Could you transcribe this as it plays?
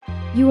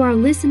You are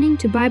listening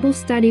to Bible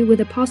Study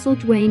with Apostle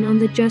Dwayne on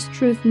the Just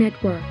Truth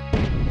Network.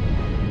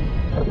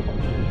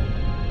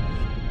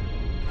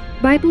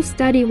 Bible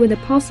Study with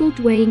Apostle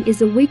Dwayne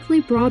is a weekly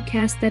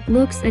broadcast that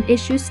looks at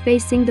issues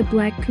facing the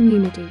Black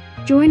community.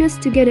 Join us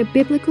to get a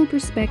biblical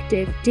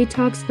perspective,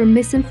 detox from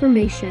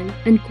misinformation,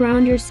 and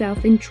ground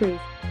yourself in truth.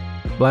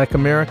 Black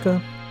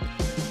America,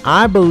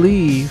 I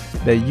believe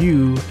that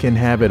you can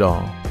have it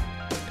all.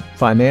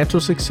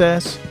 Financial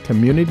success,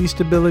 community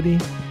stability,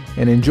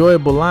 an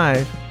enjoyable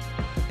life,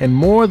 and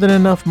more than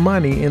enough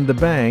money in the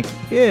bank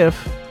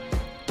if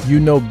you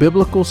know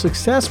biblical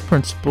success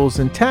principles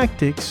and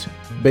tactics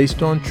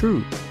based on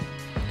truth.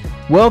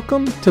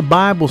 Welcome to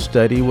Bible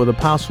Study with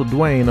Apostle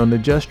Dwayne on the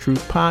Just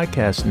Truth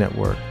Podcast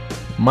Network.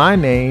 My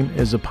name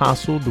is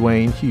Apostle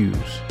Dwayne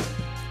Hughes.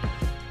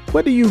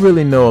 What do you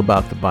really know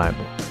about the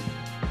Bible?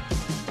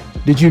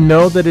 Did you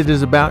know that it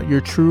is about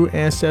your true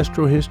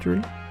ancestral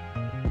history?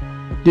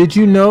 Did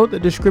you know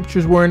that the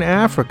scriptures were in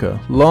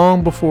Africa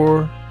long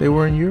before they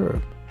were in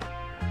Europe?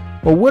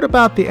 Or what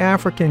about the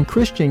African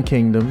Christian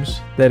kingdoms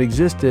that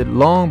existed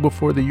long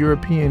before the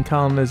European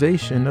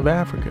colonization of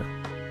Africa?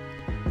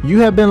 You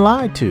have been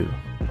lied to.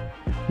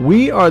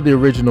 We are the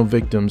original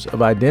victims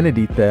of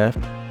identity theft,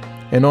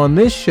 and on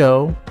this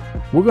show,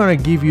 we're going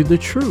to give you the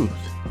truth,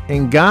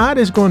 and God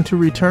is going to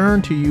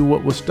return to you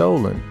what was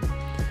stolen.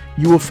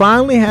 You will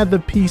finally have the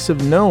peace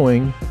of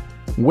knowing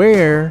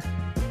where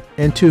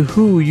and to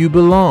who you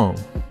belong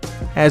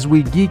as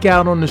we geek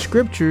out on the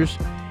scriptures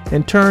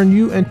and turn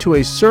you into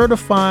a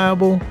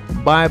certifiable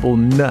Bible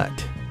nut.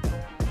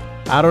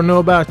 I don't know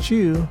about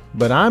you,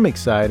 but I'm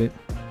excited.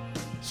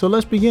 So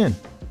let's begin.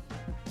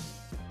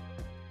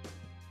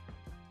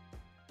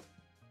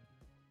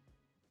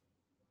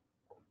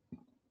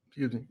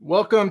 Excuse me.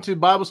 Welcome to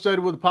Bible Study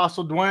with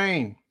Apostle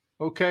Dwayne.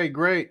 Okay,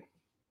 great.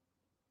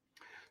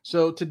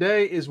 So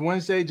today is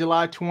Wednesday,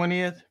 July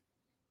 20th.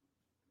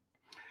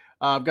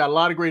 I've got a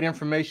lot of great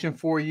information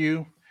for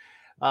you.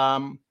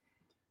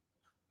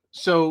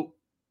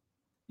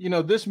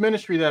 This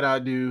ministry that I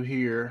do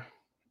here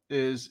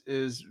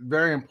is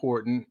very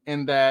important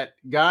in that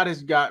God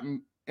has got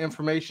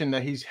information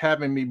that he's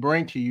having me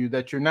bring to you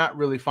that you're not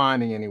really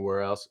finding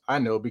anywhere else. I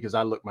know because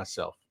I look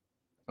myself.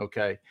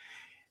 Okay.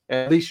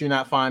 At least you're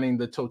not finding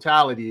the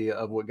totality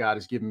of what God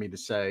has given me to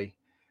say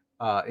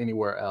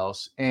anywhere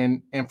else.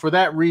 And for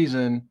that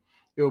reason,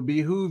 it will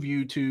behoove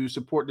you to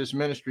support this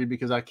ministry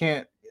because I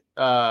can't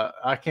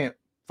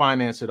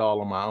finance it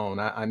all on my own.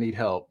 I need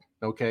help.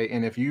 Okay.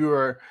 And if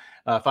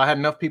I had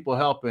enough people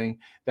helping,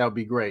 that would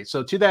be great.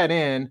 So to that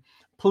end,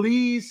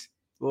 please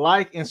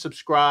like and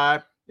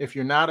subscribe if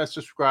you're not a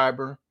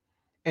subscriber.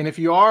 And if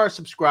you are a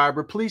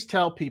subscriber, please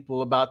tell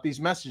people about these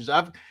messages.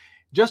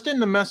 In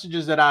the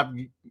messages that I've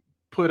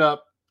put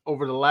up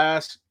over the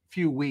last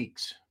few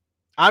weeks,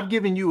 I've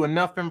given you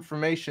enough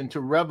information to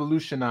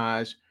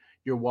revolutionize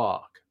your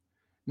walk,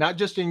 not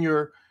just in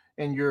your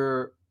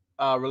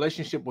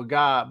relationship with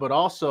God, but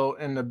also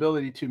in the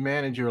ability to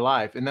manage your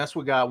life. And that's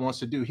what God wants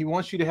to do. He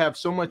wants you to have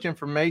so much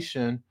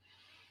information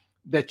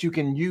that you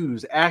can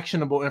use,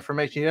 actionable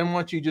information. He doesn't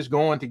want you just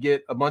going to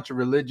get a bunch of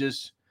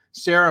religious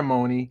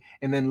ceremony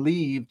and then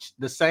leave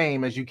the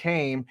same as you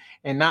came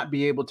and not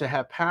be able to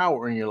have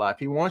power in your life.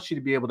 He wants you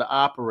to be able to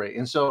operate.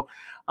 And so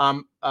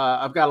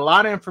I've got a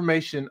lot of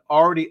information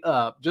already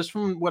up just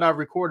from what I've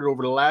recorded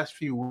over the last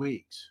few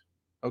weeks.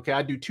 Okay,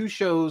 I do 2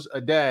 shows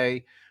a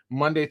day,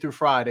 Monday through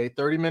Friday,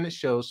 30-minute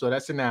shows. So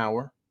that's an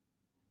hour,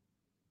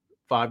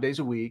 5 days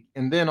a week.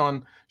 And then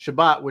on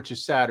Shabbat, which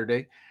is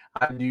Saturday,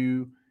 I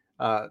do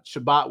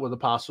Shabbat with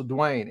Apostle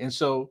Dwayne. And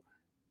so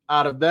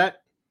out of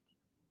that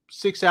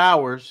 6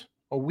 hours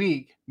a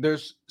week,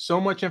 there's so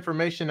much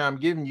information I'm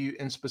giving you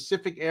in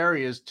specific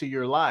areas to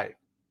your life.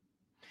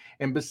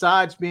 And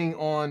besides being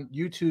on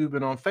YouTube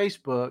and on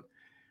Facebook,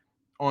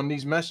 on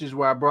these messages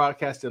where I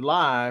broadcasted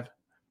live,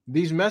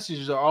 these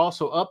messages are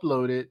also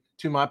uploaded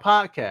to my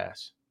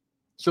podcast.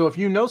 So if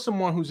you know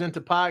someone who's into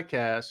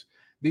podcasts,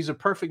 these are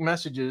perfect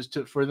messages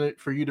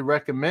for you to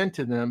recommend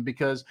to them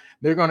because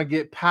they're going to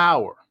get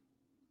power.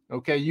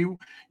 Okay, you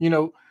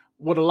know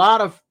what a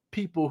lot of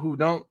people who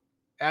don't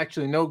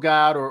actually know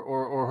God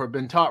or have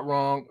been taught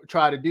wrong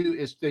try to do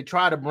is they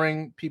try to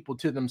bring people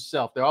to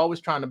themselves. They're always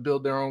trying to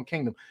build their own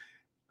kingdom.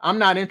 I'm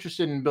not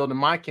interested in building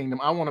my kingdom.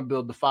 I want to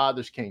build the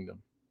Father's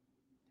kingdom.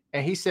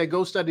 And he said,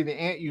 go study the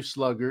ant, you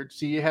sluggard.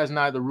 See, it has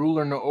neither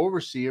ruler nor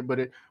overseer, but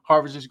it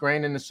harvests its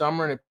grain in the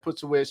summer and it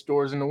puts away its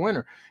stores in the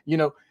winter.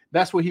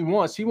 That's what he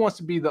wants. He wants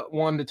to be the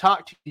one to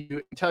talk to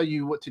you and tell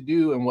you what to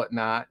do and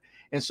whatnot.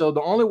 And so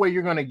the only way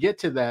you're going to get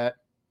to that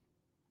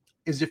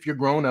is if you're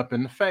grown up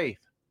in the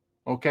faith.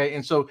 Okay.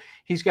 And so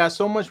he's got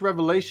so much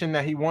revelation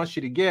that he wants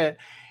you to get.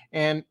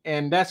 And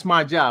that's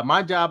my job.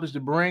 My job is to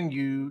bring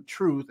you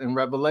truth and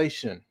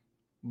revelation,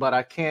 but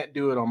I can't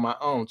do it on my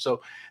own. So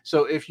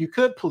if you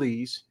could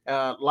please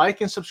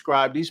like and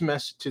subscribe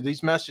to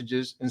these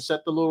messages and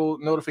set the little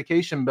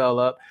notification bell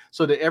up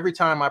so that every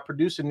time I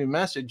produce a new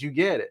message, you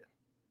get it.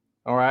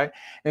 All right.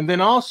 And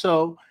then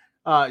also,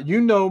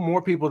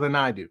 more people than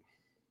I do.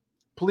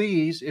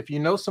 Please, if you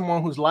know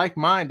someone who's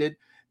like-minded,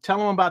 tell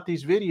them about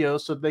these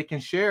videos so they can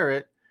share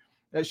it,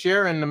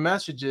 sharing the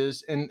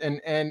messages, and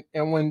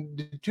when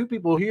the two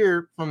people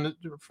hear from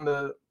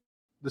the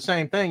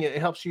same thing, it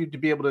helps you to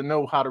be able to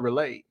know how to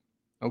relate.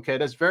 Okay,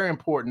 that's very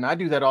important. I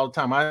do that all the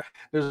time.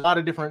 There's a lot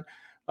of different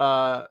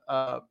uh,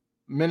 uh,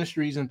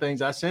 ministries and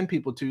things I send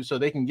people to so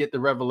they can get the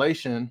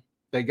revelation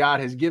that God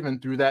has given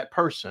through that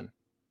person.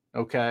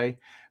 Okay,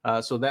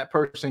 so that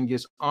person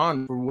gets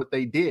on for what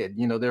they did,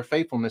 their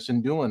faithfulness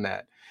in doing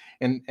that,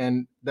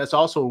 and that's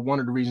also one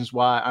of the reasons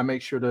why I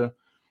make sure to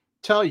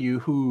tell you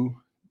who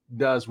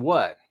does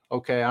what.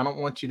 Okay, I don't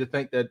want you to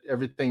think that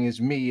everything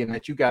is me and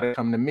that you got to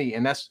come to me.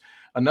 And that's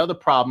another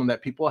problem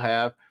that people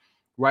have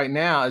right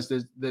now is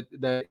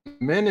that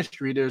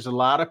ministry. There's a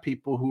lot of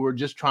people who are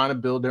just trying to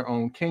build their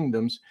own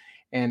kingdoms,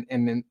 and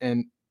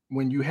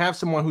when you have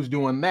someone who's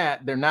doing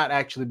that, they're not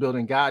actually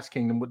building God's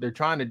kingdom. What they're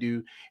trying to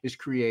do is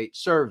create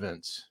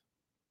servants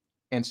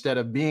instead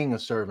of being a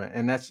servant,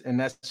 and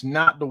that's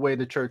not the way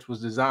the church was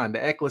designed.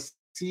 The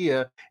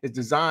ecclesia is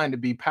designed to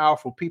be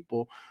powerful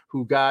people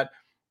who God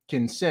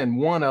can send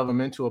one of them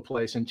into a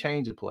place and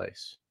change a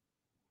place.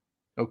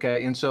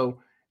 Okay, and so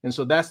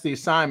that's the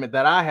assignment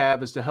that I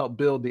have, is to help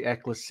build the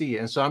ecclesia.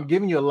 And so I'm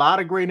giving you a lot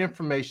of great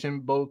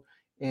information, both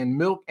in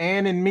milk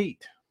and in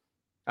meat.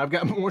 I've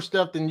got more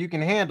stuff than you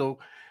can handle,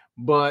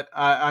 but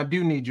I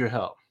do need your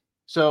help.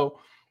 So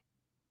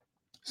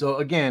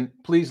again,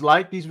 please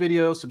like these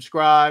videos,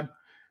 subscribe,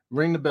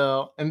 ring the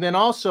bell, and then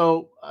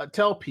also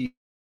tell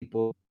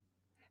people.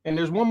 And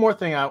there's one more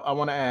thing I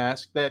want to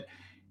ask, that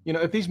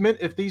if these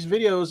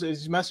videos,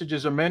 these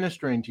messages are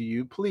ministering to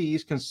you,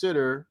 please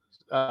consider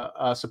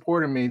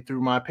supporting me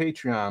through my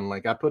Patreon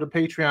link. I put a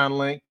Patreon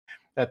link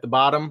at the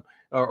bottom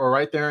or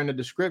right there in the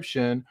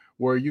description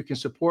where you can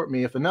support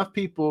me. If enough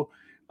people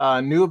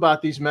knew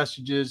about these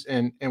messages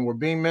and were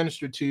being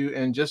ministered to,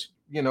 and just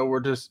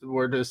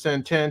were to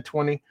send 10,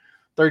 20,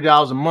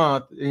 $30 a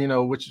month,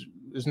 which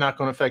is not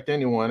going to affect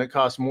anyone. It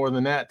costs more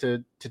than that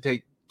to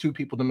take two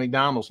people to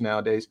McDonald's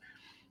nowadays.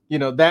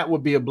 That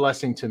would be a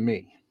blessing to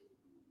me.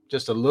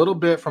 Just a little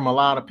bit from a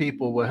lot of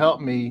people will help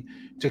me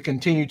to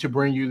continue to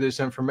bring you this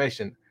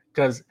information,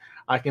 because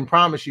I can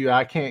promise you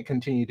I can't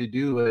continue to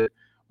do it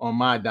on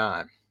my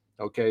dime.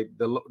 Okay,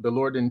 the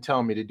Lord didn't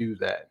tell me to do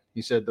that.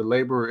 He said the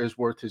laborer is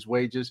worth his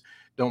wages.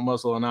 Don't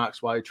muzzle an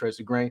ox while he treads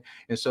the grain.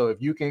 And so if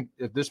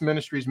this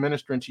ministry is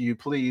ministering to you,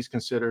 please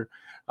consider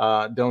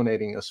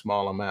donating a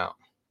small amount.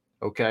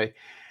 Okay,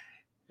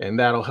 and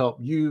that'll help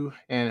you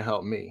and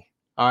help me.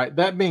 All right,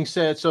 that being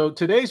said, so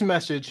today's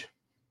message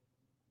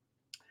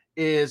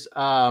is,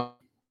 over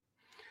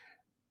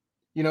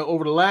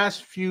the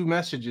last few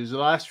messages, the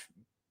last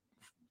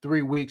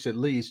 3 weeks at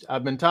least,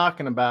 I've been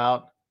talking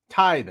about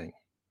tithing.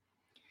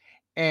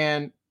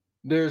 And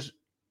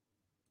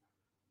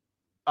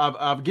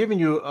I've given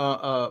you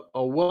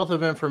a wealth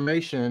of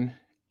information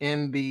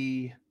in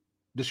the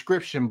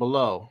description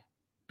below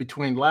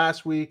between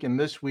last week and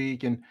this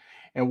week and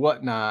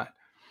whatnot.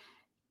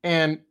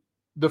 And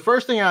the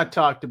first thing I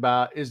talked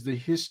about is the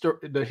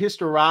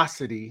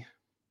historicity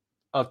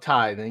of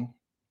tithing.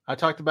 I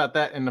talked about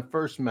that in the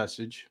first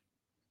message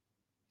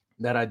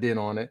that I did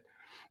on it,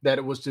 that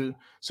it was to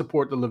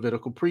support the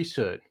Levitical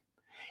priesthood.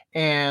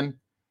 And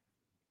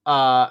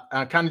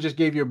I kind of just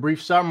gave you a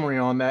brief summary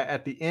on that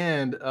at the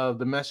end of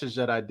the message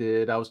that I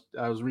did. I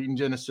was reading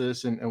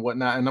Genesis and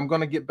whatnot, and I'm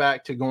going to get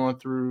back to going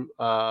through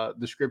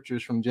the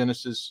scriptures from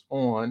Genesis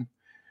on.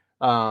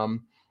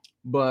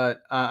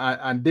 But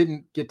I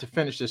didn't get to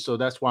finish this, so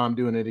that's why I'm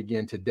doing it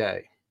again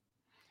today.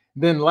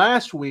 Then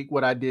last week,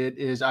 what I did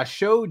is I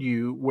showed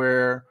you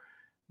where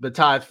the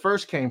tithe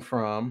first came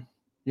from.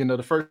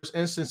 The first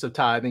instance of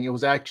tithing, it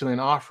was actually an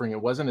offering.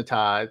 It wasn't a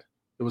tithe.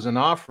 It was an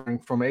offering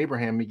from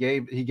Abraham. He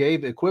gave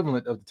the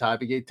equivalent of the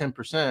tithe. He gave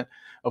 10%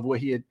 of what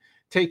he had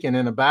taken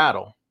in a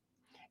battle.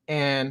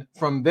 And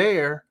from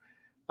there,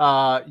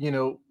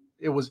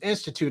 it was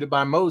instituted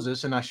by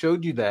Moses. And I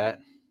showed you that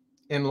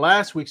in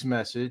last week's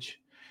message,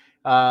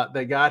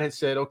 that God had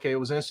said, okay, it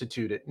was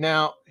instituted.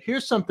 Now,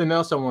 here's something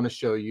else I want to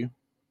show you.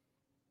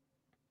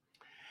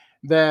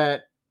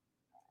 That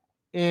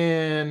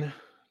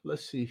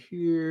let's see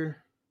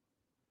here.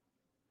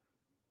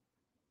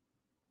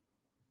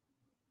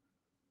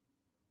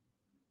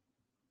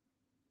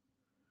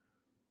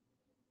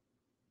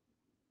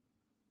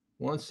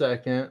 One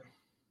second.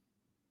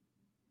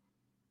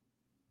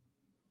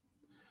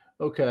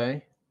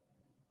 Okay.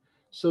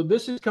 So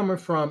this is coming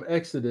from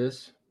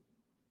Exodus.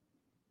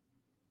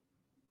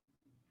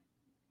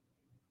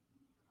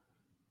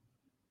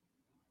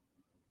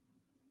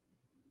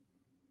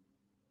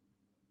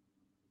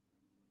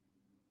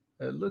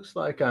 It looks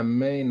like I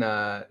may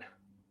not.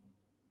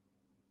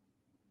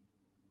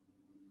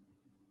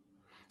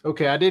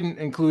 Okay, I didn't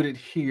include it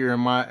here in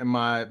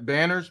my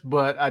banners,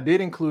 but I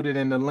did include it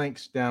in the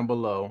links down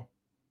below.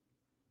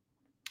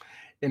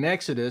 In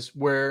Exodus,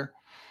 where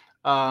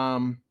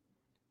God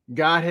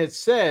had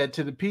said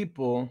to the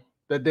people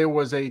that there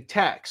was a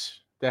tax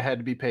that had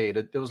to be paid.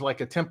 There was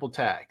like a temple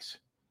tax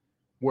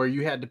where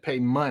you had to pay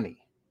money.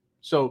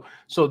 So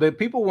the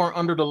people weren't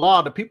under the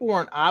law. The people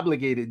weren't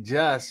obligated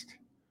just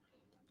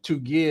to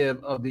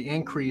give of the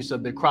increase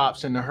of the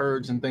crops and the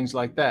herds and things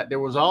like that. There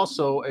was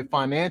also a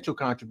financial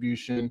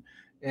contribution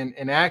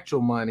in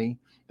actual money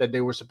that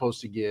they were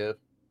supposed to give.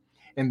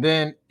 And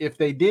then if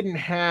they didn't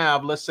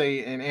have, let's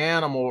say, an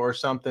animal or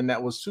something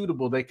that was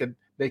suitable, they could,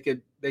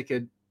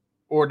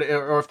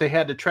 or if they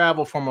had to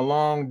travel from a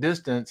long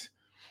distance,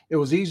 it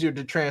was easier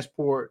to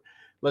transport.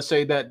 Let's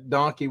say that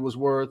donkey was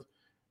worth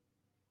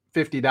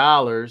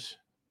 $50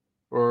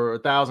 or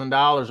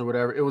 $1,000 or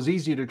whatever. It was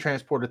easier to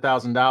transport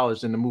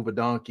 $1,000 than to move a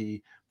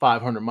donkey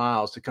 500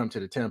 miles to come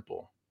to the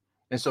temple.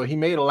 And so he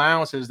made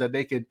allowances that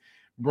they could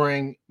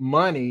bring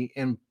money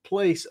in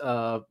place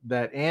of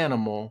that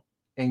animal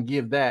and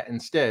give that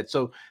instead.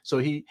 So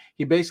he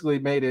basically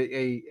made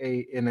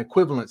an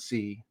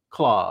equivalency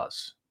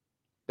clause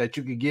that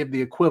you could give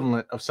the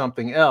equivalent of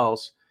something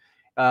else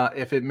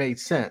if it made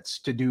sense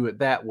to do it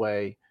that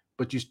way.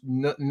 But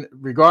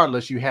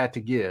regardless, you had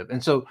to give.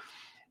 And so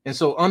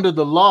under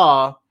the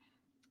law,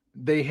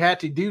 they had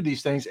to do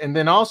these things. And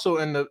then also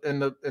in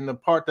the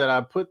part that I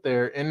put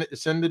there, and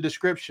it's in the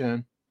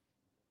description,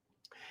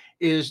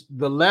 is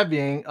the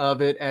levying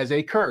of it as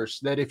a curse,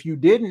 that if you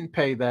didn't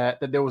pay that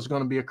there was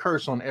going to be a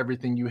curse on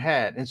everything you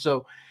had. And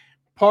so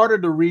part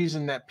of the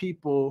reason that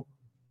people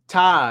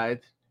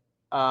tithed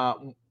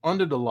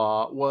under the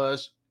law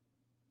was,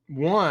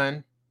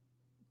 one,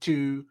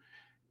 to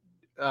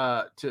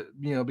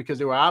because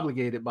they were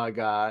obligated by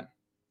God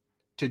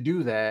to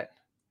do that,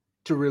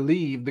 to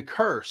relieve the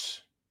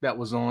curse that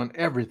was on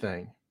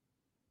everything.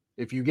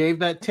 If you gave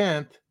that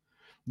 10th,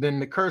 then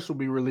the curse will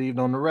be relieved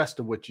on the rest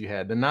of what you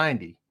had, the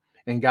 90.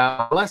 And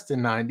God blessed the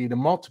 90 to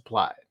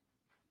multiply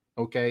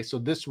it. Okay, so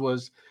this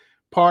was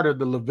part of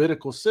the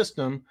Levitical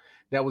system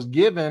that was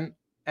given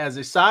as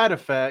a side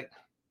effect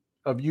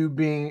of you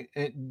being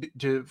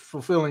to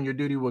fulfilling your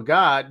duty with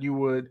God. You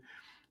would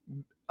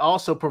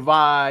also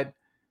provide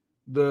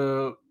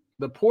the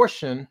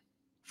portion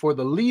for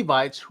the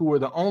Levites, who were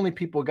the only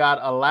people God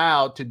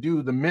allowed to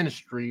do the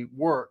ministry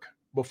work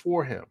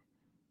before him.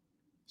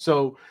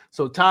 So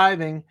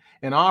tithing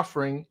and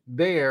offering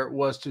there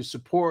was to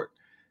support,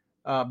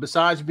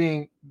 besides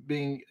being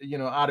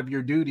out of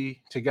your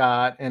duty to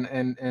God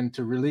and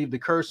to relieve the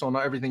curse on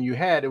everything you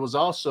had, it was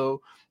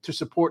also to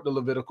support the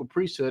Levitical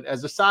priesthood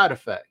as a side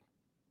effect.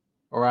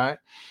 All right.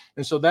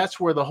 And so that's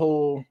where the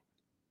whole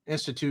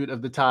institute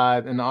of the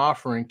tithe and the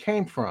offering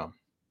came from.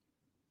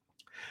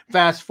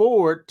 Fast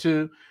forward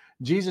to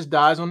Jesus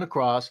dies on the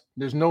cross.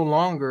 There's no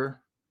longer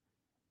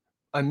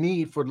a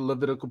need for the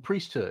Levitical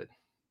priesthood.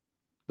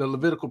 The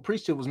Levitical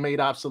priesthood was made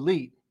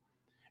obsolete,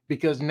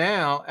 because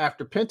now,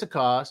 after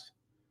Pentecost,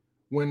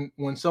 when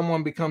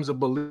someone becomes a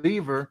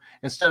believer,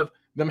 instead of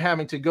them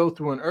having to go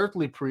through an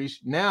earthly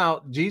priest,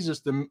 now Jesus,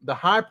 the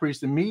high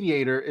priest, the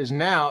mediator, is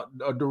now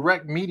a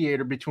direct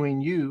mediator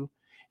between you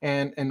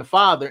and the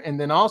Father. And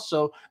then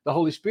also the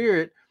Holy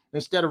Spirit,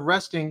 instead of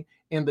resting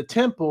in the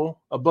temple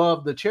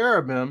above the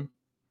cherubim,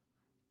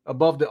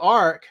 above the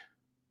ark,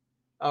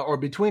 or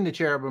between the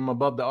cherubim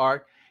above the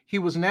ark, he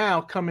was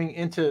now coming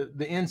into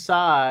the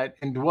inside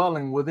and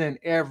dwelling within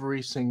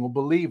every single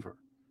believer.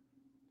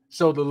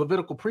 So the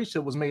Levitical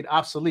priesthood was made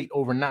obsolete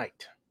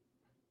overnight.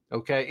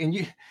 Okay.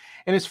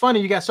 And it's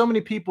funny, you got so many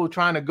people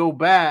trying to go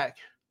back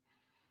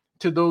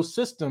to those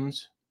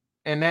systems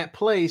and that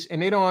place,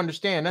 and they don't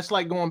understand. That's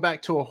like going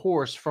back to a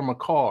horse from a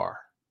car.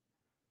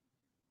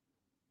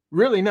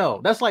 Really, no.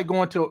 That's like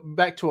going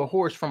back to a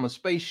horse from a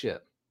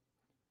spaceship.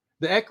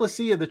 The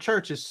ecclesia of the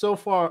church is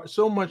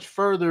so much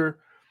further,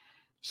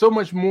 so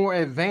much more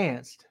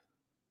advanced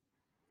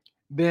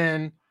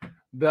than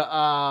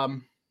the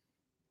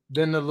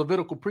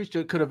Levitical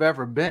priesthood could have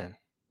ever been.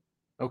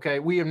 Okay,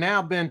 we have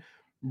now been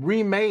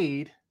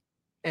remade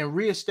and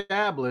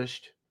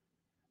reestablished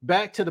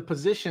back to the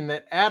position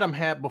that Adam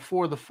had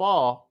before the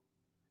fall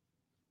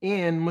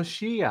in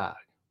Mashiach.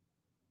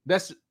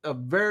 That's a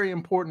very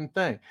important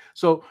thing.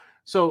 So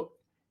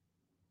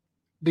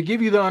to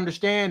give you the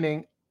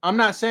understanding, I'm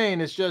not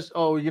saying it's just,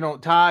 oh, you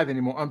don't tithe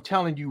anymore. I'm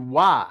telling you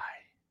why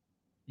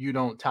you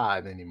don't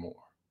tithe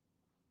anymore.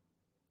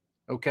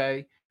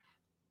 Okay?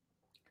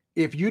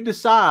 If you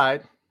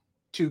decide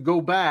to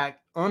go back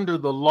under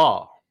the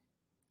law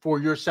for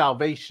your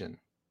salvation,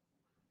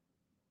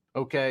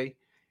 okay,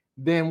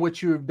 then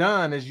what you've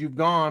done is you've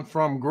gone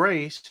from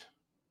grace,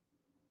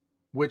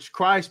 which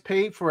Christ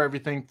paid for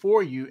everything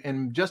for you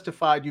and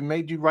justified you,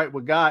 made you right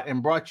with God,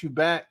 and brought you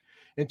back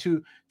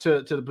into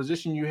to the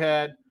position you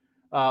had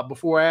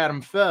before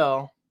Adam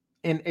fell,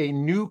 in a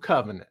new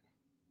covenant,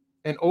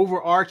 an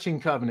overarching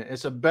covenant.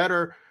 It's a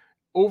better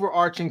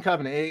overarching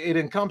covenant. It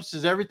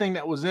encompasses everything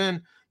that was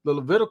in the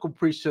Levitical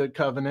priesthood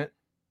covenant,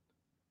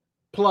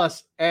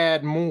 plus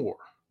add more.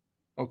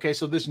 Okay,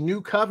 so this new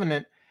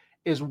covenant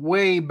is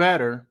way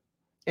better,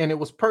 and it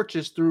was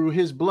purchased through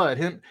his blood,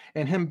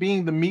 him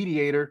being the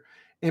mediator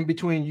in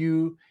between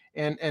you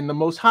and the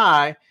Most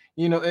High.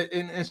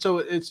 And so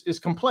it's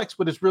complex,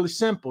 but it's really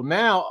simple.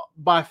 Now,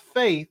 by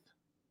faith,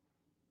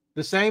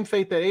 the same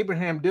faith that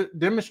Abraham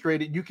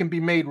demonstrated, you can be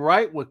made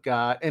right with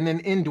God and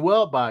then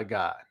indwelled by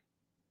God.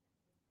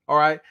 All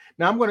right.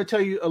 Now I'm going to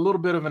tell you a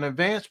little bit of an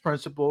advanced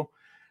principle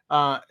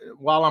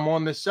while I'm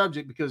on this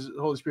subject, because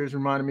the Holy Spirit's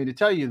reminded me to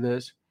tell you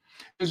this.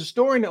 There's a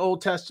story in the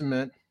Old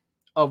Testament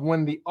of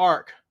when the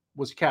ark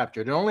was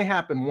captured. It only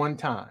happened one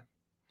time.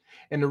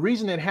 And the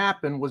reason it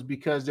happened was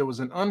because there was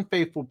an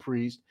unfaithful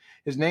priest.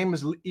 His name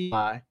was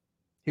Eli.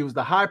 He was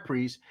the high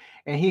priest,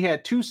 and he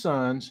had two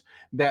sons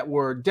that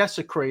were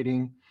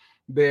desecrating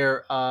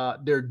their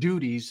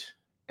duties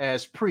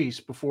as priests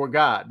before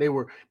God. They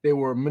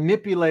were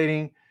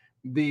manipulating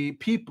the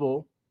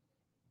people.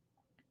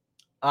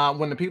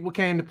 When the people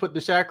came to put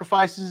the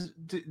sacrifices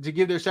to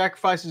give their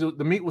sacrifices,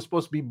 the meat was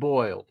supposed to be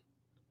boiled,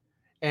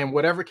 and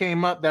whatever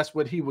came up, that's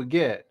what he would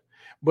get.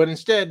 But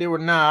instead, they were,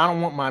 nah, I don't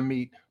want my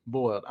meat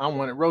boiled. I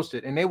want it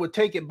roasted. And they would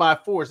take it by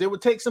force. They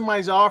would take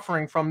somebody's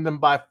offering from them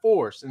by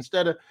force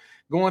instead of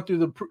going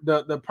through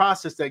the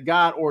process that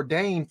God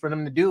ordained for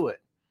them to do it.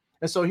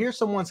 And so here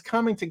someone's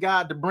coming to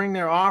God to bring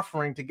their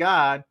offering to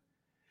God.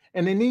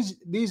 And then these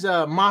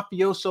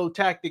mafioso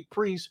tactic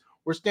priests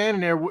were standing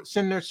there,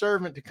 sending their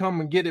servant to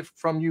come and get it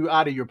from you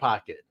out of your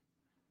pocket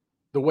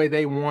the way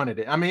they wanted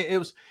it. I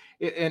mean,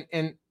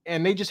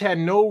 and they just had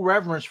no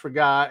reverence for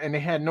God, and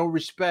they had no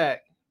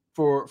respect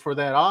for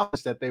that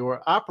office that they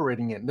were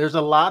operating in. There's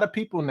a lot of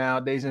people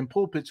nowadays in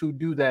pulpits who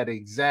do that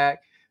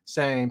exact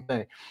same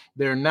thing.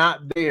 They're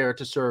not there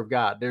to serve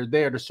God. They're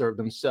there to serve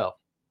themselves.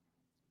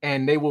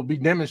 And they will be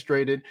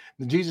demonstrated.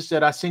 Jesus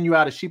said, I send you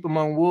out as sheep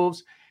among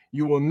wolves.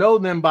 You will know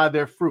them by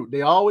their fruit.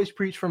 They always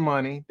preach for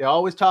money. They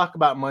always talk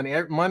about money.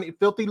 Money,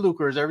 filthy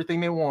lucre is everything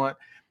they want.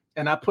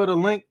 And I put a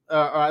link,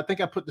 or I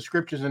think I put the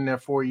scriptures in there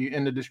for you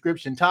in the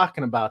description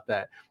talking about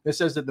that. It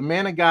says that the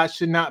man of God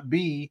should not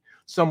be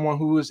someone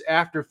who is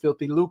after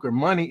filthy lucre.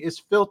 Money is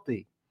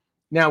filthy.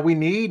 Now, we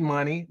need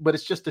money, but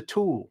it's just a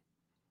tool.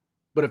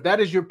 But if that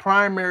is your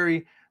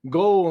primary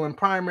goal and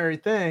primary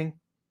thing,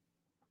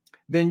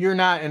 then you're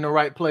not in the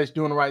right place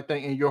doing the right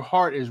thing, and your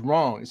heart is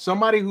wrong.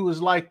 Somebody who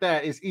is like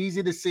that, is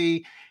easy to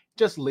see.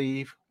 Just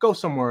leave. Go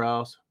somewhere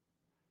else.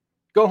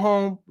 Go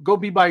home. Go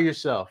be by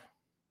yourself.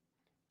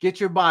 Get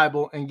your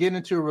Bible and get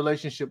into a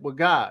relationship with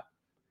God.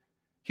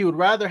 He would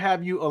rather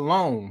have you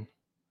alone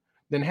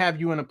than have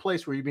you in a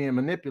place where you're being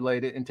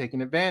manipulated and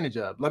taken advantage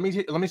of. Let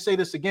me say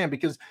this again,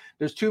 because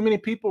there's too many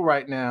people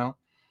right now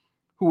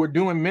who are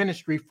doing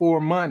ministry for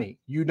money.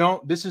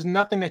 This is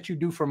nothing that you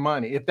do for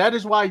money. If that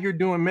is why you're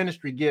doing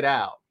ministry, get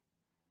out,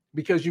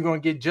 because you're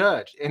going to get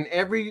judged. And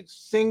every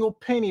single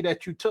penny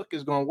that you took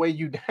is going to weigh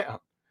you down.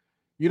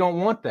 You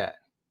don't want that.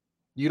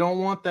 You don't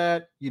want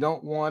that. You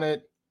don't want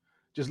it.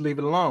 Just leave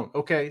it alone.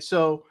 Okay.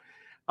 So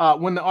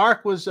when the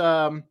ark was,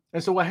 and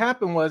so what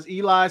happened was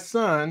Eli's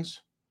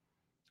sons,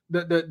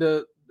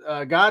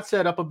 God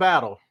set up a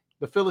battle.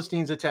 The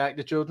Philistines attacked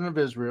the children of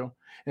Israel.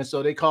 And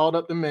so they called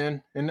up the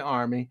men in the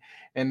army,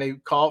 and they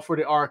called for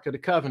the Ark of the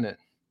Covenant.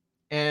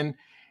 And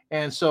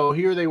so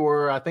here they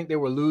were, I think they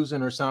were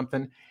losing or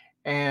something.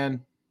 And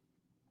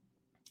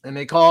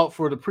they called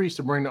for the priest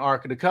to bring the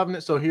Ark of the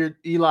Covenant. So here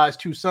Eli's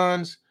two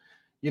sons,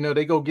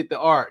 they go get the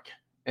Ark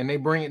and they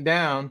bring it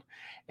down.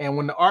 And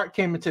when the Ark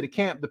came into the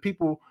camp, the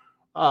people,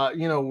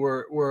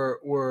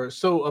 were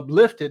so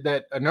uplifted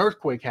that an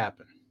earthquake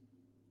happened.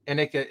 And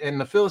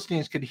the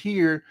Philistines could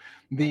hear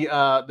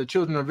the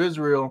children of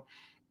Israel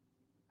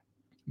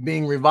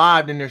being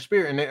revived in their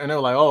spirit, and they were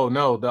like, "Oh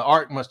no, the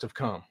ark must have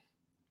come."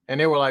 And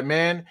they were like,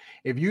 "Man,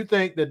 if you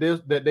think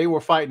that they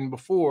were fighting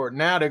before,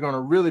 now they're going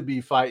to really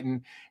be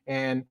fighting,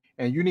 and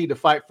you need to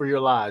fight for your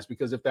lives,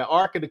 because if the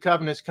Ark of the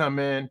Covenants come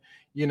in,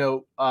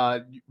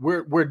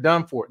 we're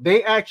done for."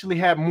 They actually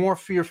had more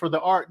fear for the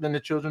ark than the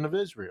children of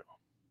Israel.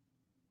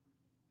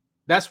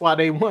 That's why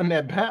they won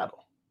that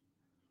battle.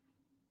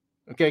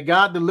 Okay,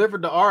 God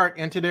delivered the ark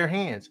into their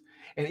hands,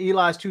 and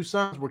Eli's two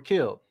sons were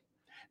killed.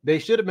 They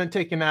should have been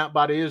taken out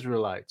by the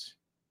Israelites.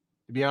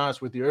 To be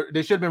honest with you,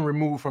 they should have been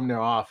removed from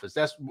their office.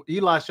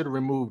 Eli should have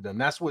removed them.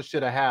 That's what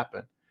should have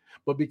happened.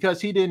 But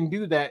because he didn't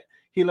do that,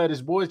 he let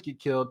his boys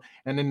get killed.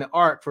 And then the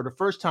ark, for the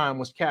first time,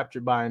 was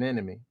captured by an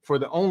enemy for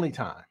the only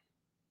time.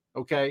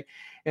 Okay.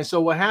 And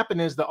so what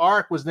happened is the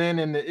ark was then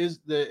in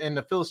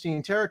the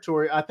Philistine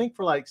territory, I think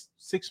for like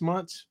 6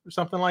 months or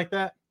something like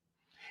that.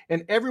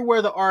 And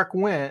everywhere the ark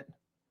went,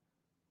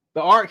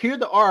 the ark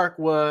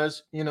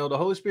was, the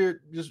Holy Spirit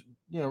just,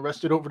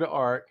 rested over the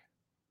ark.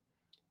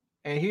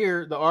 And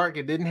here the ark,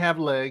 it didn't have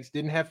legs,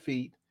 didn't have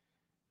feet.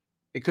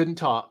 It couldn't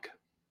talk.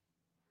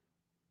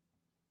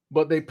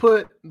 But they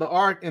put the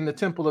ark in the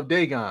temple of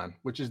Dagon,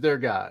 which is their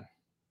god.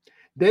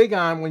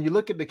 Dagon, when you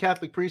look at the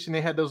Catholic priests and they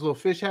had those little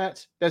fish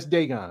hats, that's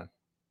Dagon.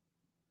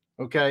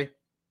 Okay.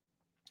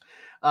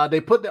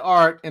 They put the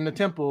ark in the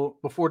temple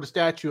before the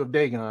statue of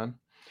Dagon.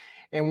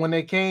 And when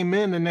they came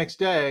in the next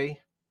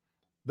day,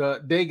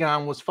 the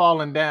Dagon was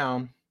falling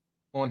down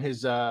on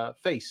his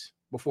face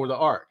before the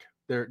ark,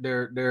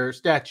 their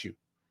statue.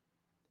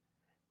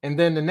 And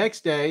then the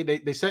next day,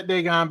 they set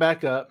Dagon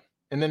back up.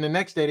 And then the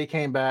next day they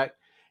came back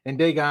and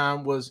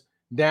Dagon was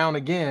down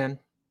again.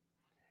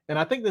 And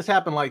I think this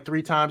happened like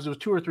 3 times. It was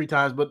 2 or 3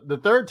 times. But the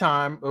third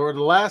time, or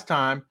the last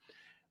time,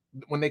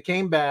 when they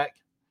came back,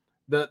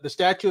 the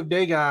statue of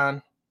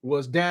Dagon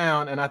was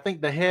down, and I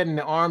think the head and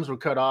the arms were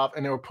cut off,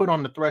 and they were put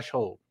on the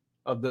threshold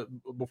of the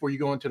before you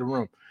go into the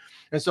room.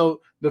 And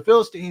so the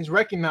Philistines,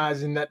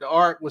 recognizing that the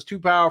ark was too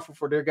powerful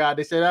for their God,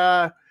 they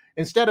said,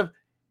 instead of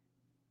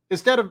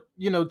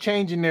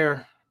changing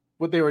their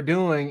what they were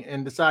doing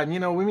and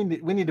deciding, we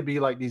need to be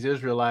like these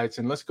Israelites,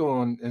 and let's go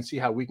on and see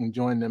how we can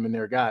join them in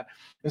their God.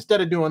 Instead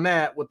of doing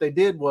that, what they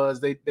did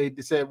was they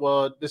said,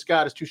 well, this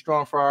God is too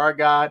strong for our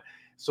God,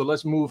 so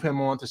let's move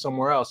him on to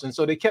somewhere else. And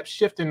so they kept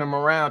shifting them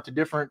around to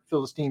different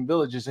Philistine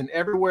villages, and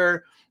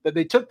everywhere that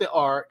they took the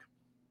ark,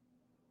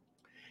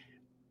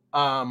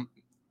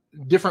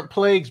 different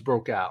plagues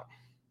broke out.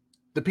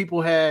 The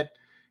people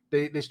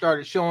they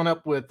started showing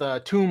up with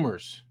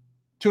tumors.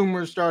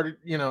 Tumors started,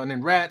 and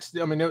then rats.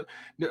 I mean,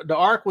 the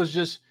ark was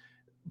just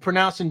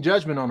pronouncing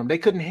judgment on them. They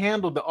couldn't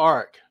handle the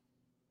ark.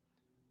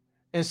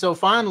 And so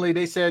finally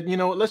they said,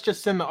 let's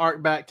just send the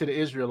ark back to the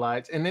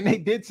Israelites. And then they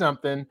did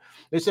something.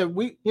 They said,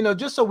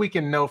 just so we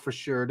can know for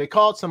sure. They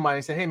called somebody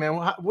and said, hey man,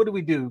 what do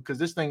we do? Because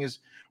this thing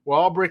we're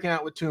all breaking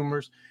out with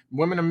tumors.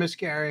 Women are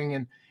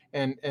miscarrying,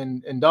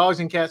 and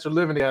dogs and cats are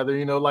living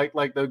together,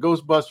 like the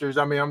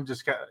Ghostbusters. I mean, I'm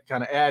just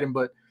kind of adding,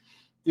 but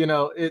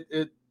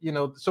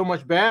so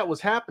much bad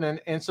was happening.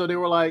 And so they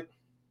were like,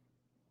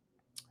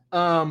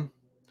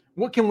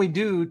 what can we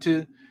do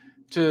to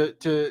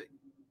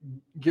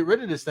get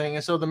rid of this thing?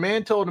 And so the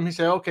man told him, he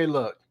said, okay,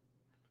 look,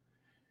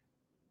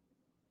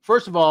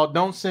 first of all,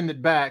 don't send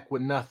it back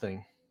with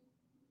nothing.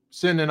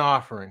 Send an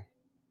offering.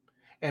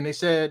 And they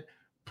said,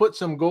 put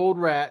some gold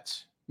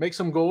rats, make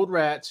some gold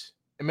rats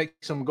and make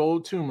some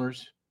gold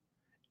tumors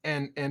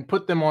and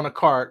put them on a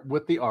cart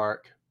with the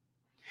ark.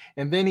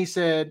 And then he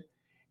said,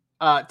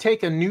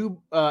 take a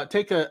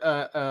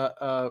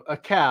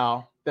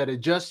cow that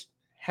had just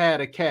had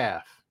a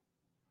calf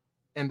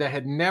and that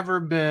had never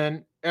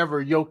been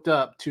ever yoked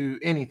up to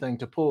anything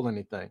to pull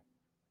anything,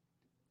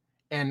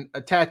 and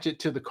attach it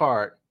to the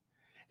cart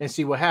and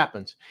see what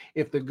happens.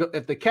 If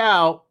the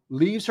cow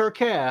leaves her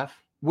calf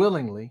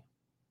willingly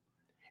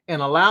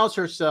and allows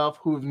herself,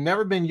 who've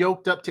never been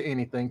yoked up to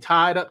anything,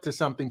 tied up to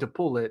something to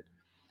pull it,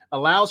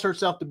 allows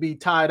herself to be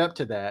tied up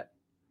to that,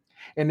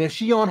 and if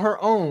she on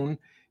her own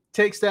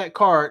takes that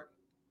cart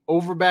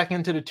over back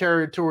into the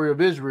territory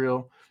of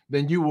Israel,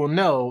 then you will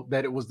know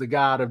that it was the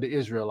God of the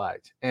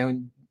Israelites.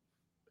 And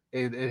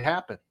it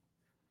happened.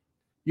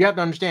 You have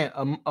to understand,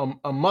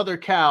 a mother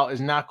cow is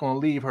not going to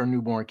leave her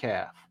newborn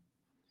calf.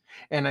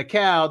 And a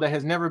cow that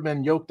has never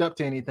been yoked up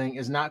to anything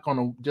is not going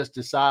to just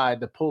decide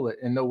to pull it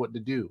and know what to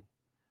do.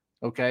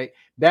 Okay?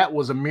 That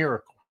was a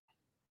miracle.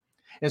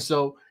 And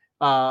so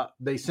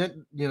they sent,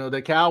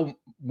 the cow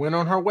went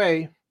on her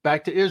way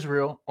back to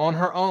Israel on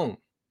her own.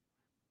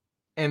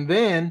 And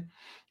then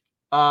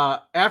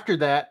after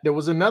that, there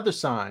was another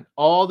sign.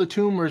 All the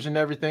tumors and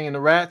everything and the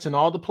rats and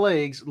all the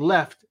plagues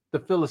left the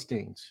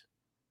Philistines.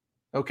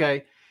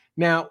 Okay.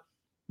 Now,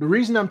 the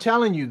reason I'm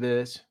telling you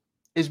this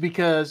is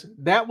because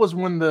that was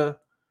when the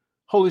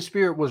Holy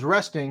Spirit was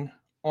resting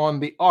on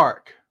the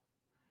ark.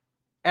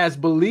 As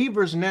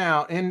believers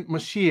now in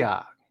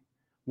Mashiach,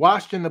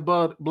 washed in the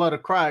blood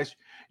of Christ,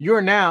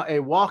 you're now a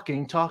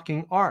walking,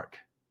 talking ark.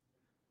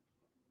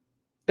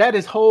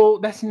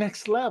 That's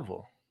next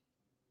level.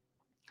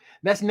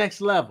 That's next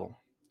level.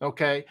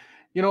 Okay.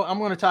 I'm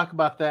going to talk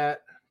about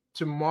that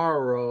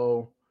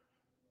tomorrow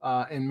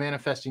in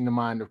manifesting the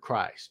mind of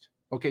Christ.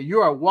 Okay.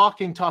 You're a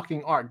walking,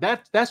 talking ark.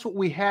 That's what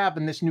we have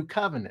in this new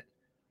covenant.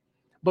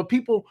 But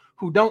people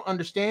who don't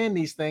understand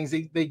these things,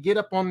 they get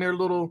up on their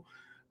little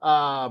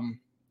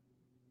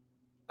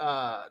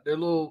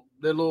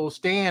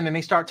stand and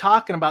they start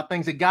talking about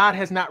things that God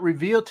has not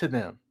revealed to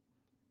them.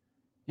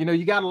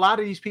 You got a lot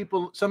of these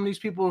people, some of these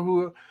people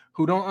who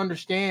don't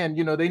understand,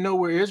 they know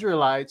we're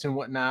Israelites and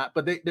whatnot,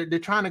 but they're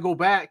trying to go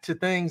back to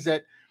things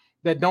that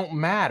don't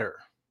matter.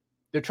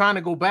 They're trying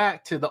to go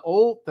back to the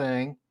old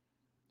thing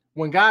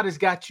when God has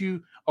got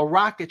you a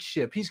rocket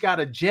ship. He's got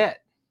a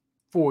jet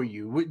for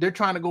you. They're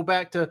trying to go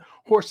back to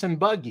horse and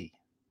buggy.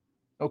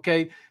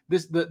 Okay.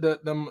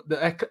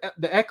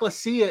 The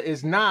ecclesia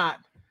is not,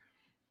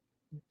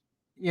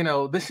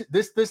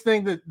 this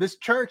thing, that this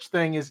church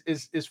thing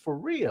is for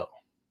real.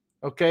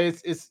 Okay.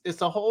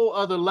 It's a whole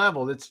other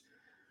level. It's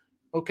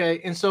okay.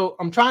 And so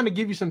I'm trying to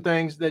give you some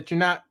things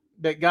that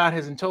that God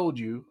hasn't told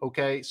you.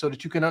 Okay. So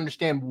that you can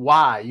understand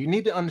why. You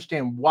need to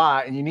understand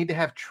why, and you need to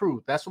have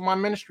truth. That's what my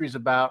ministry is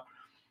about,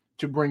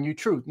 to bring you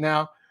truth.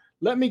 Now,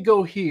 let me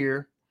go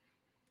here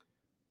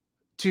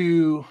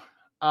to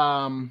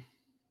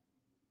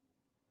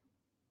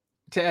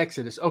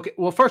Exodus. Okay.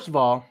 Well, first of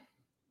all,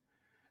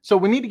 so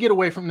we need to get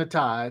away from the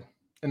tithe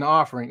and the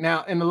offering.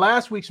 Now, in the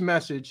last week's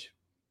message,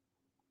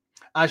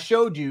 I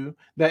showed you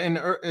that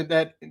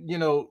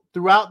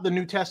throughout the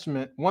New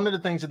Testament, one of the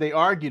things that they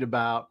argued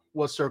about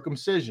was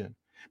circumcision,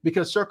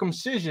 because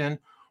circumcision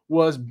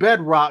was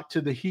bedrock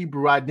to the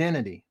Hebrew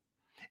identity.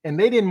 And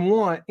they didn't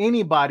want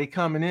anybody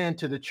coming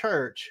into the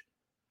church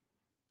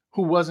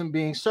who wasn't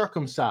being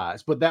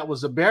circumcised. But that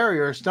was a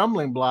barrier, a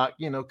stumbling block,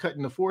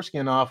 cutting the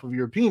foreskin off of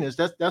your penis.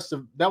 That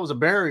was a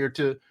barrier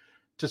to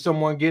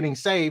someone getting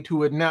saved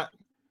who had not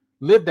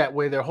lived that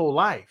way their whole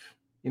life.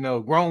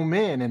 Grown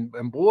men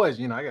and boys,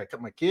 I got to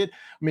cut my kid.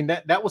 I mean,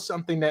 that was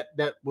something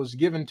that was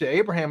given to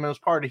Abraham and was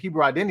part of the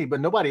Hebrew identity,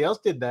 but nobody else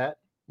did that,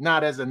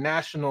 not as a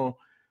national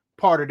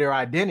part of their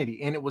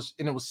identity. And it was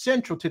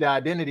central to the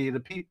identity of the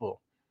people.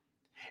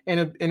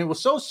 And it was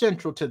so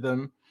central to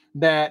them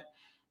that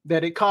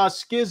it caused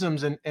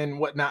schisms and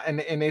whatnot,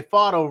 and they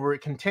fought over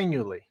it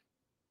continually.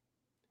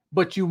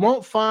 But you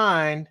won't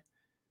find,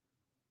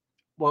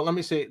 well, let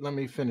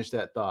me finish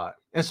that thought.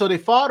 And so they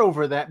fought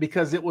over that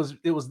because it was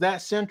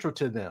that central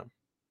to them.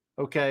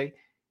 Okay.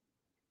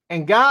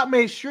 And God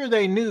made sure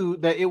they knew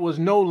that it was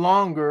no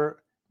longer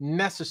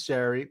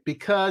necessary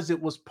because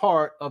it was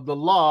part of the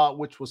law,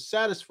 which was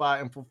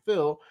satisfied and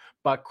fulfilled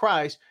by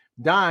Christ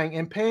dying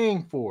and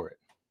paying for it.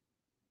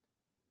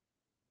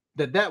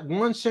 That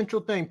one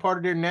central thing, part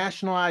of their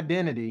national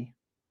identity,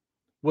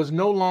 was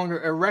no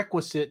longer a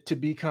requisite to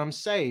become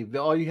saved.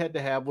 All you had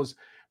to have was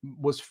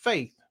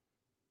faith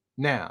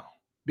now,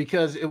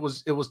 because it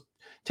was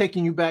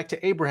taking you back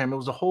to Abraham. It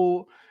was a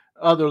whole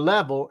other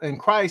level. And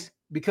Christ,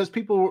 because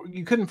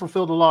you couldn't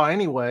fulfill the law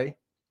anyway.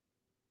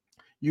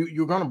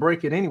 You're going to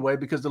break it anyway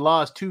because the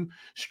law is too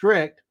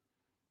strict.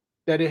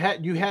 That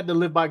you had to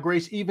live by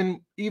grace,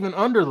 even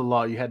under the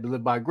law, you had to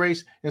live by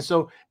grace. And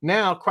so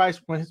now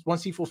Christ,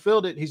 once he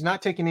fulfilled it, he's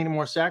not taking any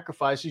more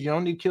sacrifices. You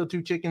don't need to kill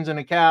 2 chickens and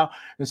a cow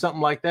and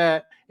something like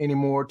that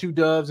anymore, 2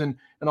 doves and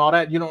all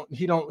that.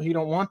 He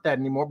don't want that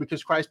anymore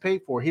because Christ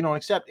paid for it. He don't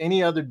accept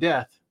any other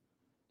death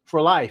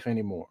for life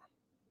anymore.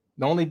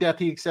 The only death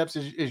he accepts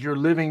is your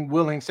living,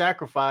 willing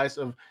sacrifice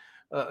of,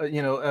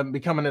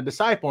 becoming a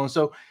disciple.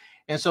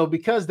 And so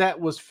because that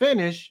was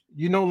finished,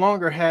 you no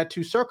longer had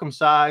to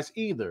circumcise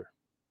either.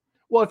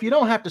 Well, if you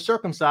don't have to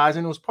circumcise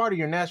and it was part of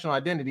your national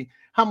identity,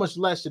 how much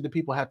less did the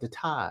people have to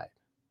tithe?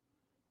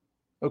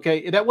 Okay,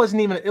 it was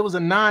a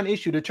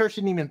non-issue. The church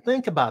didn't even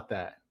think about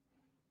that.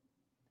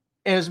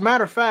 And as a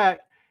matter of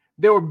fact,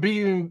 they were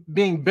being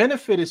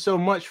benefited so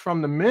much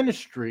from the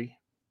ministry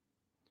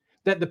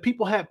that the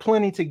people had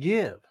plenty to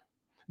give.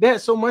 They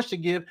had so much to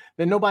give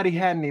that nobody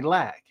had any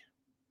lack.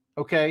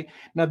 Okay,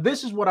 now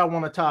this is what I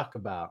want to talk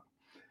about.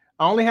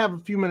 I only have a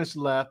few minutes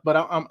left, but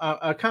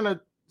I kind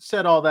of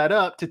set all that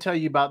up to tell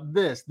you about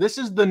this. This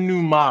is the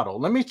new model.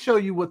 Let me show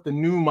you what the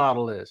new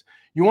model is.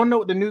 You want to know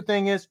what the new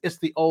thing is? It's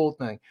the old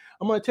thing.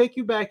 I'm going to take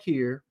you back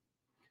here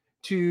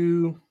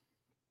to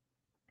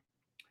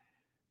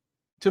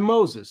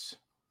Moses.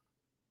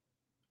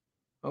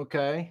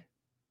 Okay.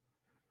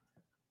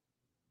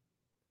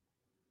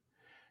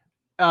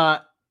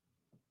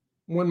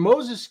 When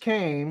Moses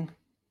came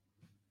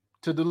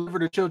to deliver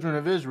the children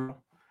of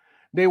Israel,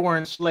 they were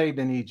enslaved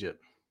in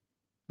Egypt.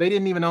 They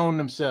didn't even own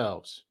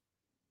themselves.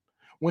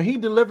 When he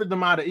delivered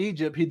them out of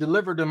Egypt, he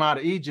delivered them out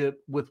of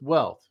Egypt with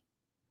wealth.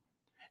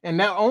 And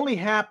that only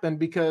happened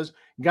because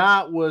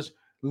God was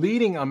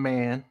leading a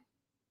man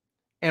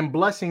and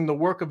blessing the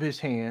work of his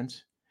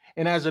hands.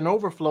 And as an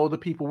overflow, the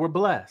people were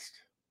blessed.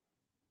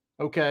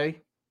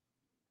 Okay.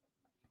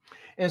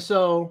 And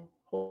so,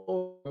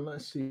 hold on,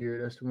 let's see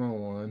here. That's the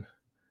wrong one.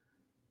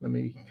 Let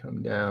me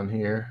come down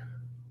here.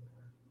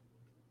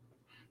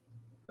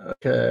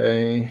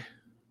 Okay.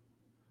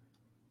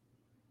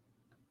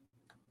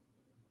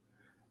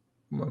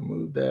 I'm going to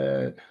move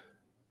that.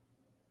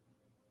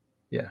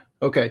 Yeah.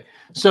 Okay.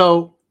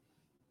 So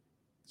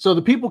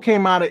the people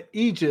came out of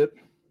Egypt,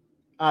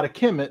 out of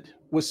Kemet,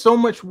 with so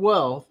much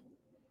wealth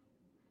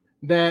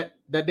that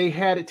they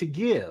had it to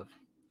give.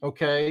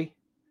 Okay.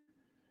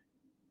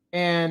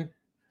 And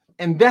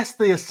that's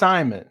the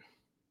assignment.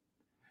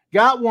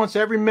 God wants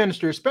every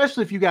minister,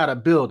 especially if you got a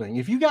building.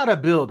 If you got a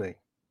building,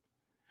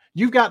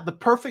 you've got the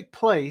perfect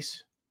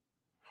place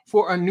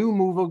for a new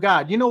move of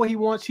God. You know what he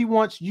wants? He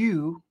wants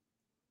you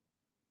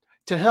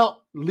to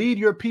help lead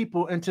your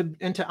people into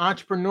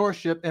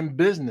entrepreneurship and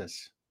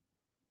business.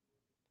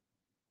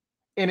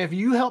 And if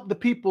you help the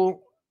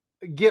people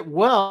get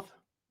wealth,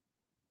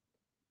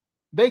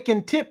 they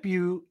can tip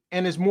you,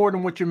 and it's more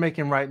than what you're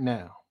making right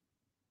now.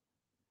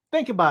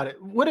 Think about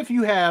it. What if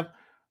you have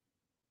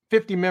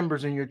 50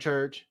 members in your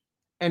church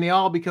and they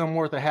all become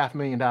worth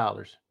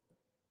 $500,000?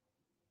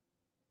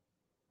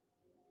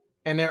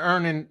 And they're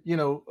earning,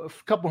 a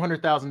couple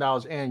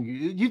 $100,000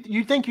 annually.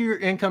 You think your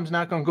income's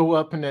not going to go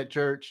up in that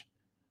church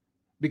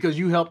because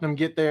you help them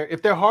get there?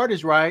 If their heart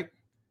is right,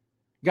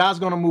 God's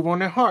going to move on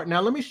their heart.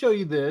 Now, let me show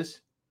you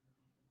this.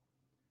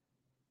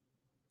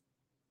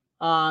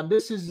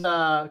 This is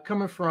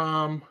coming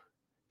from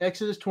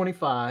Exodus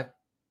 25.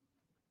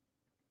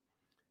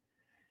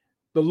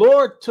 The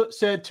Lord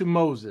said to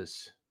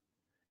Moses,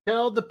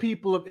 "Tell the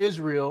people of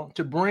Israel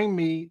to bring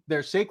me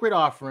their sacred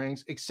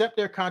offerings, accept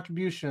their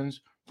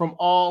contributions from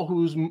all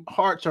whose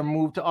hearts are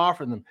moved to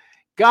offer them."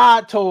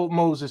 God told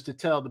Moses to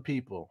tell the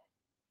people.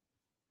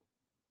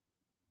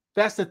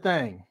 That's the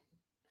thing.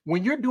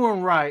 When you're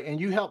doing right and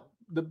you help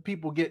the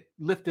people get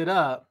lifted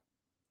up,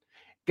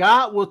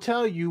 God will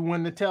tell you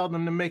when to tell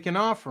them to make an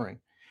offering.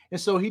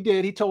 And so he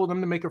did. He told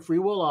them to make a free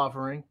will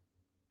offering.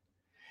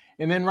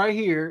 And then right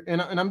here,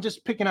 and I'm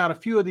just picking out a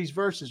few of these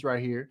verses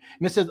right here.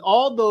 And it says,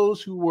 all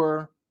those who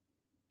were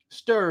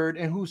stirred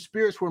and whose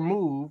spirits were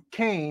moved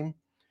came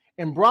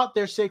and brought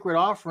their sacred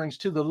offerings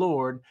to the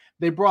Lord.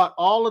 They brought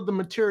all of the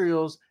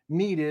materials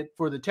needed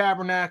for the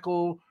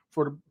tabernacle,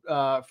 for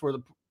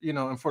the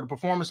and for the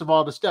performance of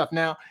all the stuff.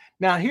 Now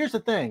here's the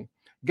thing.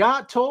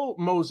 God told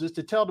Moses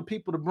to tell the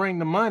people to bring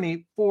the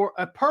money for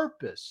a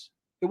purpose.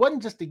 It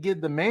wasn't just to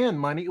give the man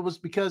money. It was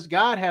because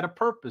God had a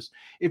purpose.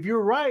 If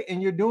you're right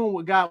and you're doing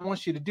what God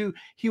wants you to do,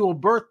 he will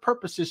birth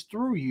purposes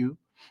through you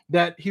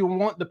that he will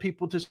want the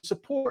people to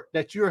support,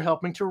 that you're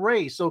helping to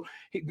raise. So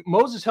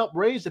Moses helped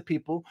raise the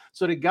people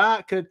so that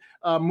God could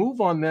move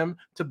on them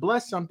to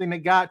bless something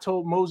that God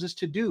told Moses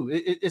to do.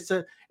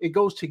 It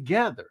goes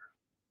together.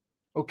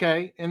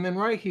 Okay. And then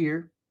right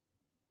here,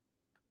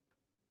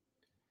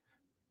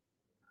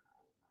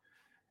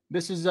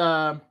 this is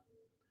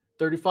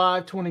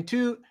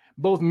 35:22.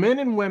 Both men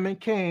and women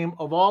came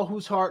of all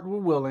whose heart were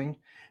willing.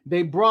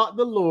 They brought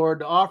the Lord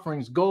the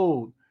offerings,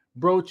 gold,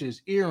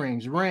 brooches,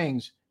 earrings,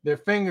 rings, their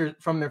fingers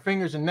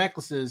and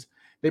necklaces.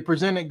 They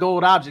presented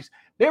gold objects.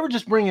 They were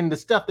just bringing the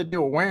stuff that they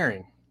were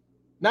wearing,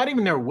 not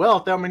even their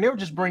wealth. I mean, they were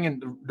just bringing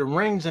the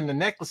rings and the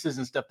necklaces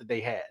and stuff that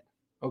they had.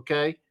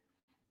 Okay.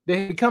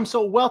 They had become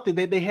so wealthy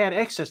that they had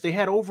excess. They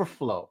had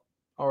overflow.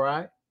 All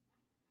right.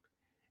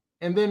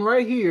 And then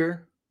right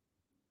here,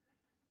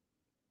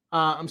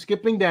 I'm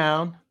skipping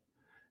down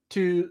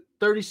to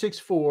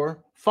 36:4.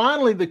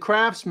 Finally, the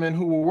craftsmen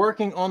who were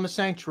working on the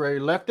sanctuary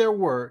left their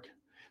work.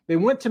 They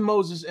went to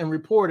Moses and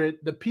reported,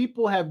 the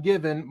people have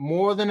given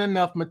more than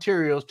enough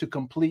materials to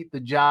complete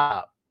the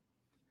job.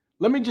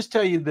 Let me just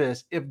tell you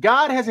this. If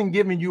God hasn't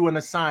given you an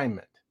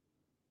assignment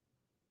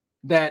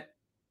that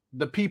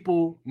the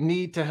people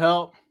need to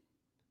help,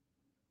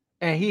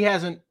 and he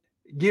hasn't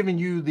given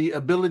you the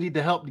ability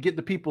to help get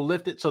the people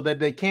lifted so that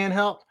they can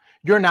help,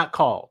 you're not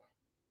called.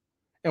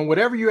 And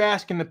whatever you're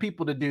asking the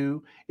people to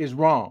do is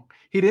wrong.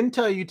 He didn't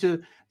tell you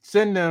to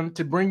send them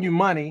to bring you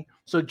money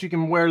so that you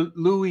can wear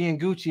Louis and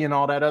Gucci and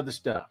all that other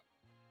stuff,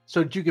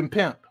 so that you can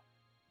pimp.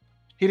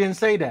 He didn't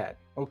say that,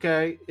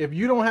 okay? If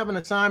you don't have an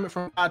assignment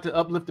from God to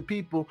uplift the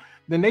people,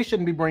 then they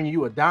shouldn't be bringing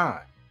you a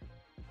dime.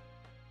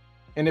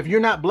 And if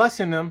you're not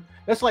blessing them,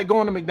 that's like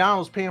going to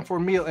McDonald's, paying for a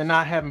meal and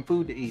not having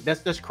food to eat.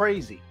 That's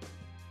crazy,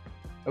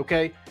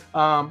 okay?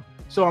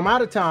 So I'm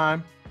out of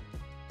time.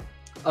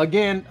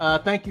 Again,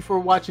 thank you for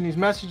watching these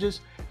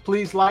messages.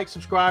 Please like,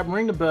 subscribe,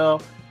 ring the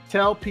bell,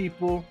 tell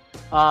people,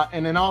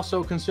 and then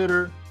also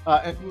consider,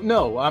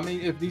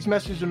 if these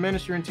messages are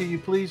ministering to you,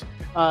 please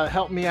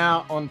help me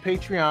out on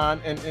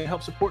Patreon and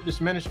help support this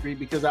ministry,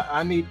 because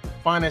I need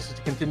finances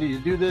to continue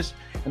to do this.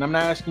 And I'm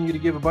not asking you to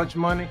give a bunch of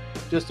money.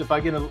 Just if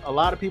I get a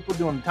lot of people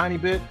doing a tiny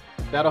bit,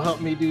 that'll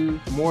help me do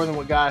more than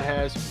what God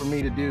has for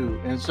me to do.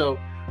 And so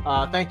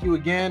thank you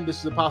again. This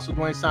is Apostle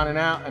Dwayne signing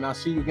out, and I'll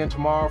see you again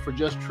tomorrow for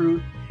Just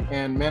Truth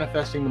and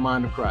Manifesting the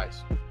Mind of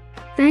Christ.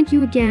 Thank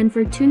you again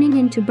for tuning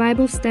in to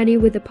Bible Study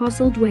with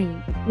Apostle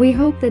Dwayne. We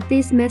hope that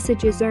these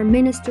messages are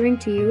ministering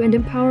to you and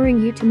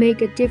empowering you to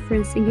make a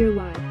difference in your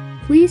life.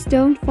 Please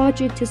don't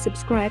forget to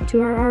subscribe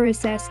to our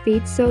RSS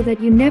feed so that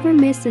you never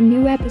miss a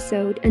new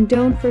episode, and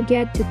don't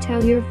forget to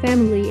tell your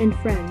family and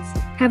friends.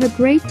 Have a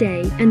great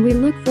day, and we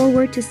look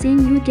forward to seeing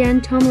you again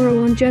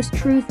tomorrow on Just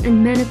Truth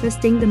and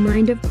Manifesting the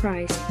Mind of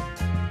Christ.